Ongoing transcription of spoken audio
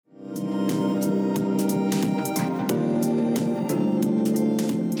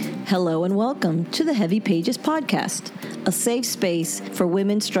Hello and welcome to the Heavy Pages podcast, a safe space for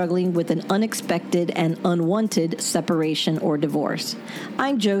women struggling with an unexpected and unwanted separation or divorce.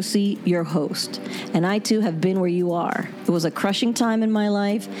 I'm Josie, your host, and I too have been where you are. It was a crushing time in my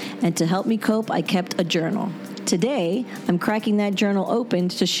life, and to help me cope, I kept a journal. Today, I'm cracking that journal open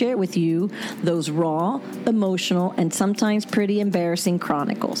to share with you those raw, emotional, and sometimes pretty embarrassing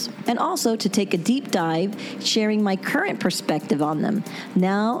chronicles. And also to take a deep dive, sharing my current perspective on them,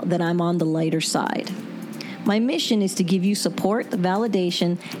 now that I'm on the lighter side. My mission is to give you support,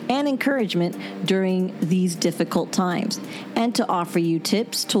 validation, and encouragement during these difficult times, and to offer you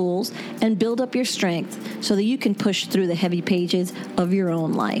tips, tools, and build up your strength so that you can push through the heavy pages of your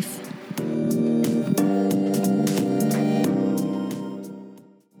own life.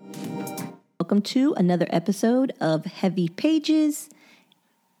 Welcome to another episode of Heavy Pages,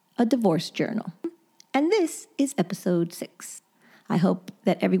 a divorce journal. And this is episode 6. I hope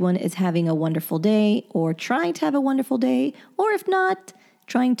that everyone is having a wonderful day or trying to have a wonderful day, or if not,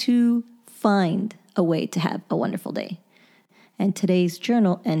 trying to find a way to have a wonderful day. And today's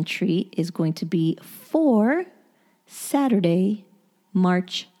journal entry is going to be for Saturday,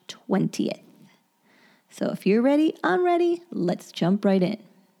 March 20th. So if you're ready, I'm ready. Let's jump right in.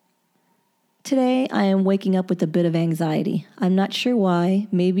 Today, I am waking up with a bit of anxiety. I'm not sure why.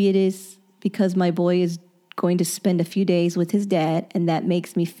 Maybe it is because my boy is going to spend a few days with his dad, and that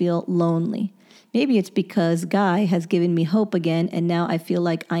makes me feel lonely. Maybe it's because Guy has given me hope again, and now I feel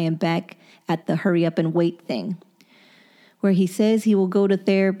like I am back at the hurry up and wait thing, where he says he will go to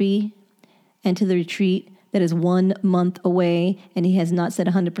therapy and to the retreat that is 1 month away, and he has not said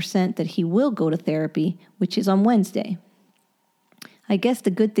 100% that he will go to therapy, which is on Wednesday. I guess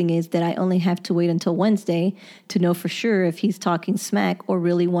the good thing is that I only have to wait until Wednesday to know for sure if he's talking smack or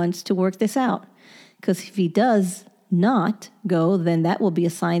really wants to work this out. Because if he does not go, then that will be a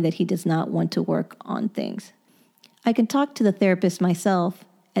sign that he does not want to work on things. I can talk to the therapist myself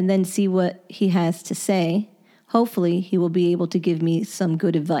and then see what he has to say. Hopefully, he will be able to give me some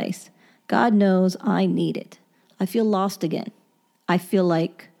good advice. God knows I need it. I feel lost again. I feel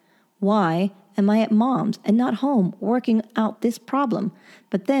like, why am I at mom's and not home working out this problem?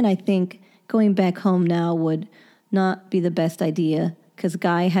 But then I think going back home now would not be the best idea because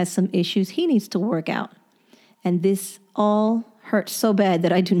Guy has some issues he needs to work out. And this all hurts so bad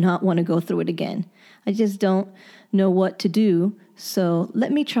that I do not want to go through it again. I just don't know what to do. So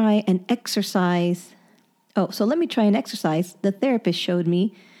let me try an exercise. The therapist showed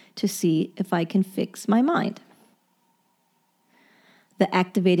me to see if I can fix my mind. The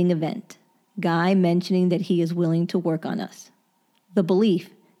activating event. Guy mentioning that he is willing to work on us. The belief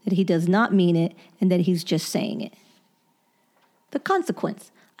that he does not mean it and that he's just saying it. The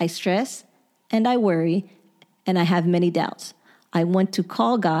consequence. I stress and I worry and I have many doubts. I want to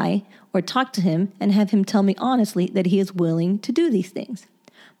call Guy or talk to him and have him tell me honestly that he is willing to do these things.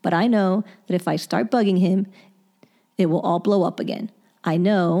 But I know that if I start bugging him, it will all blow up again. I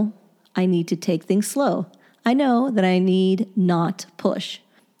know I need to take things slow. I know that I need not push.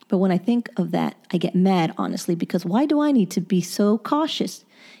 But when I think of that, I get mad, honestly, because why do I need to be so cautious?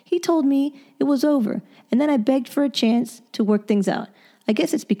 He told me it was over, and then I begged for a chance to work things out. I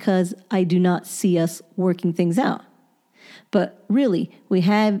guess it's because I do not see us working things out. But really, we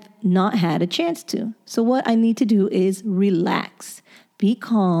have not had a chance to. So what I need to do is relax, be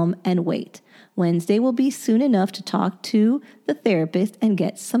calm, and wait. Wednesday will be soon enough to talk to the therapist and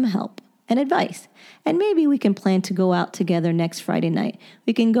get some help and advice. And maybe we can plan to go out together next Friday night.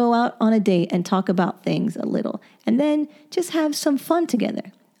 We can go out on a date and talk about things a little, and then just have some fun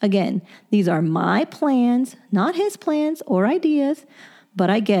together. Again, these are my plans, not his plans or ideas, but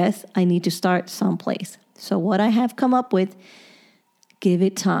I guess I need to start someplace. So what I have come up with, give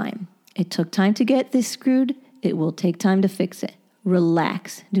it time. It took time to get this screwed. It will take time to fix it.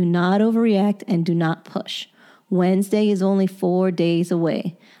 Relax. Do not overreact and do not push. Wednesday is only 4 days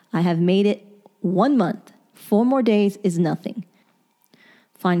away. I have made it 1 month. 4 more days is nothing.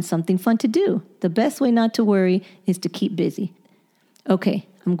 Find something fun to do. The best way not to worry is to keep busy. Okay,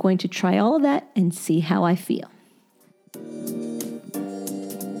 I'm going to try all of that and see how I feel.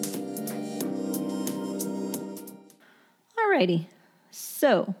 Alrighty,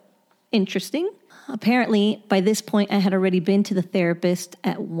 so interesting. Apparently, by this point, I had already been to the therapist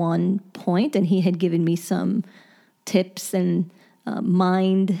at one point, and he had given me some tips and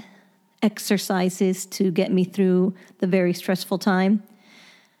mind exercises to get me through the very stressful time.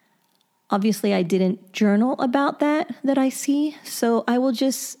 Obviously, I didn't journal about that I see, so I will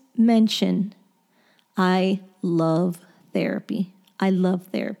just mention I love therapy. I love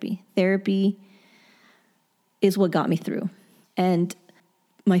therapy. Therapy is what got me through. And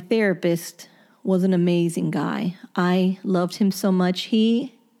My therapist was an amazing guy. I loved him so much.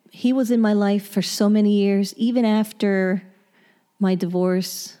 He was in my life for so many years, even after my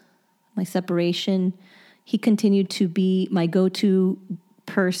divorce, my separation. He continued to be my go-to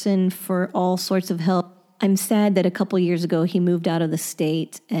person for all sorts of help. I'm sad that a couple years ago he moved out of the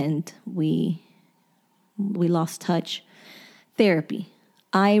state and we lost touch. Therapy.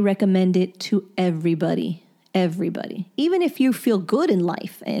 I recommend it to everybody. Everybody. Even if you feel good in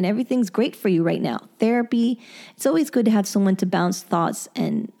life and everything's great for you right now. Therapy, it's always good to have someone to bounce thoughts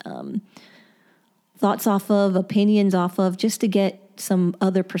and thoughts off of, opinions off of, just to get some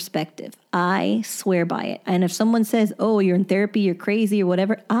other perspective. I swear by it. And if someone says, oh, you're in therapy, you're crazy or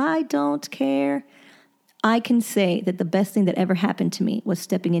whatever, I don't care. I can say that the best thing that ever happened to me was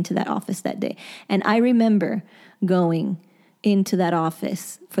stepping into that office that day. And I remember going into that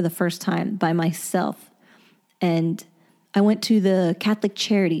office for the first time by myself. And I went to the Catholic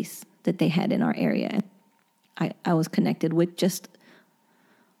charities that they had in our area. I was connected with just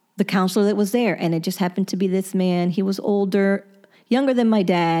the counselor that was there. And it just happened to be this man. He was older, younger than my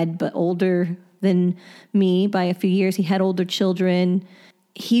dad, but older than me by a few years. He had older children.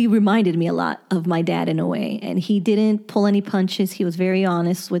 He reminded me a lot of my dad in a way. And he didn't pull any punches. He was very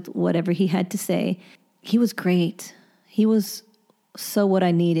honest with whatever he had to say. He was great. He was so what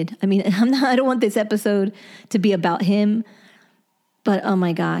I needed. I mean, I don't want this episode to be about him, but oh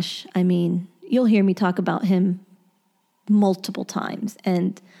my gosh. I mean, you'll hear me talk about him multiple times,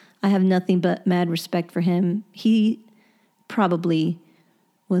 and I have nothing but mad respect for him. He probably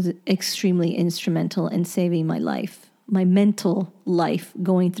was extremely instrumental in saving my life, my mental life,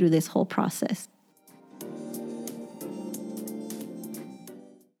 going through this whole process.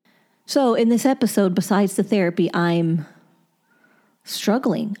 So in this episode, besides the therapy, I'm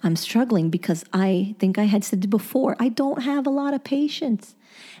struggling. I'm struggling because I think I had said before, I don't have a lot of patience.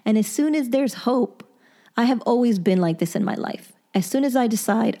 And as soon as there's hope, I have always been like this in my life. As soon as I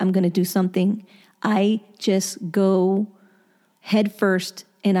decide I'm going to do something, I just go head first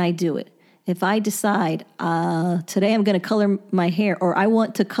and I do it. If I decide today I'm going to color my hair, or I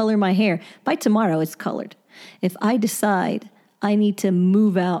want to color my hair, by tomorrow it's colored. If I decide I need to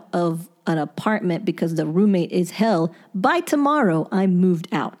move out of an apartment because the roommate is hell, by tomorrow I'm moved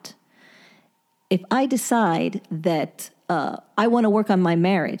out. If I decide that I want to work on my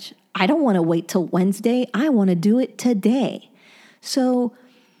marriage, I don't want to wait till Wednesday. I want to do it today. So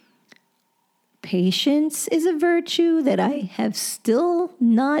patience is a virtue that I have still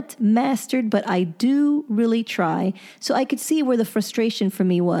not mastered, but I do really try. So I could see where the frustration for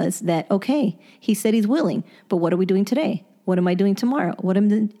me was that, okay, he said he's willing, but what are we doing today? What am I doing tomorrow?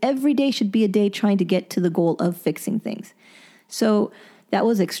 Every day should be a day trying to get to the goal of fixing things. So that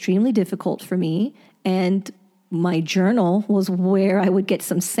was extremely difficult for me. And my journal was where I would get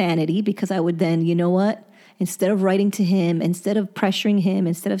some sanity, because I would then, you know what? Instead of writing to him, instead of pressuring him,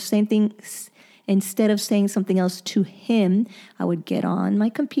 instead of saying something else to him, I would get on my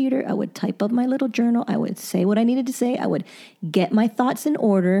computer. I would type up my little journal. I would say what I needed to say. I would get my thoughts in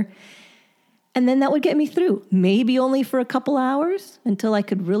order. And then that would get me through, maybe only for a couple hours until I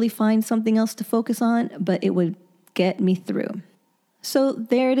could really find something else to focus on, but it would get me through. So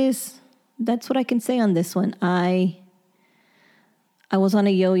there it is. That's what I can say on this one. I was on a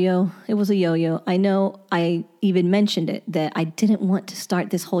yo-yo. It was a yo-yo. I know I even mentioned it, that I didn't want to start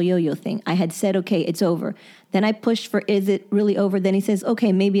this whole yo-yo thing. I had said, okay, it's over. Then I pushed for, is it really over? Then he says,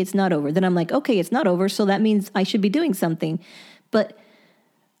 okay, maybe it's not over. Then I'm like, okay, it's not over, so that means I should be doing something. But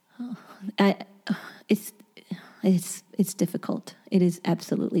it's difficult. It is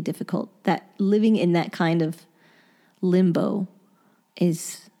absolutely difficult. That living in that kind of limbo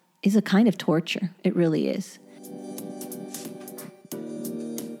is a kind of torture. It really is.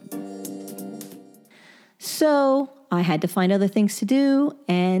 So I had to find other things to do,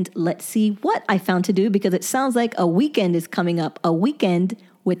 and let's see what I found to do, because it sounds like a weekend is coming up. A weekend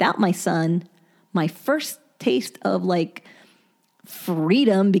without my son, my first taste of like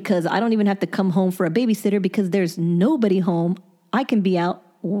freedom, because I don't even have to come home for a babysitter because there's nobody home. I can be out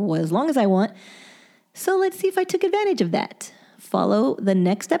as long as I want. So let's see if I took advantage of that. Follow the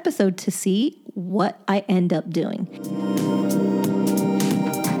next episode to see what I end up doing.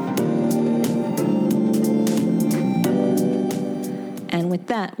 And with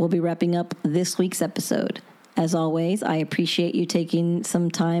that, we'll be wrapping up this week's episode. As always, I appreciate you taking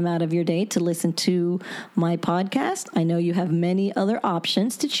some time out of your day to listen to my podcast. I know you have many other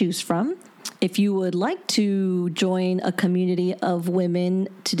options to choose from. If you would like to join a community of women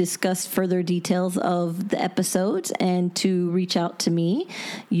to discuss further details of the episodes and to reach out to me,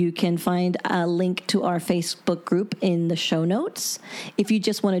 you can find a link to our Facebook group in the show notes. If you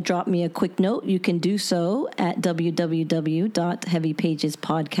just want to drop me a quick note, you can do so at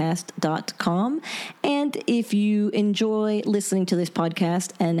www.heavypagespodcast.com. And if you enjoy listening to this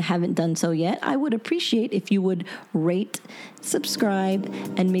podcast and haven't done so yet, I would appreciate if you would rate, subscribe,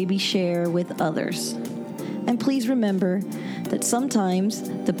 and maybe share with others. And please remember that sometimes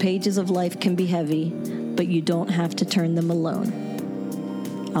the pages of life can be heavy, but you don't have to turn them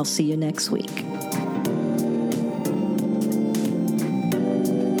alone. I'll see you next week.